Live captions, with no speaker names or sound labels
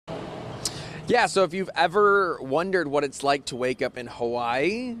Yeah, so if you've ever wondered what it's like to wake up in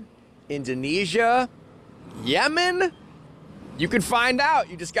Hawaii, Indonesia, Yemen, you can find out.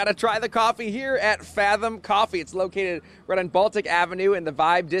 You just got to try the coffee here at Fathom Coffee. It's located right on Baltic Avenue in the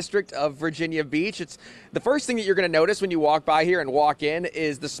Vibe District of Virginia Beach. It's the first thing that you're going to notice when you walk by here and walk in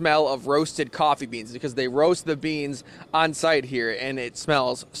is the smell of roasted coffee beans, because they roast the beans on site here and it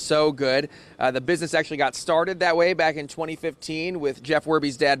smells so good. The business actually got started that way back in 2015 with Jeff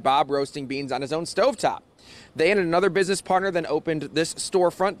Werby's dad, Bob, roasting beans on his own stovetop. They and another business partner then opened this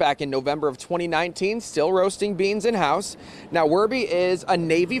storefront back in November of 2019, still roasting beans in-house. Now, Werby is a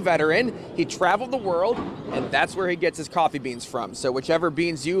Navy veteran. He traveled the world, and that's where he gets his coffee beans from. So whichever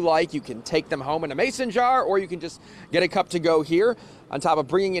beans you like, you can take them home in a mason jar, or you can just get a cup to go here. On top of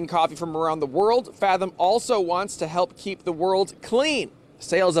bringing in coffee from around the world, Fathom also wants to help keep the world clean.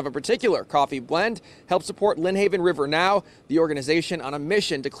 Sales of a particular coffee blend help support Lynnhaven River Now, the organization on a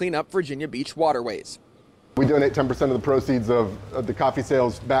mission to clean up Virginia Beach waterways. We donate 10% of the proceeds of the coffee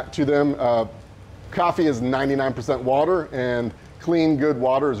sales back to them. Coffee is 99% water, and clean, good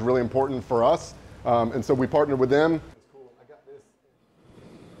water is really important for us. And so we partnered with them.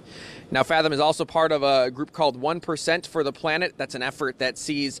 Now, Fathom is also part of a group called 1% for the Planet. That's an effort that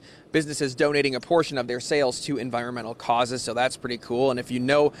sees businesses donating a portion of their sales to environmental causes, so that's pretty cool. And if you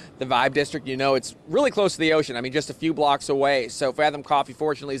know the Vibe District, you know it's really close to the ocean. I mean, just a few blocks away. So Fathom Coffee,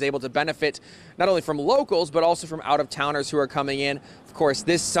 fortunately, is able to benefit not only from locals, but also from out-of-towners who are coming in. Of course,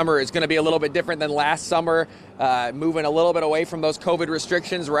 this summer is going to be a little bit different than last summer, moving a little bit away from those COVID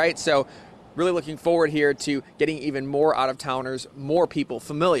restrictions, right? So really looking forward here to getting even more out-of-towners, more people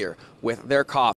familiar with their coffee.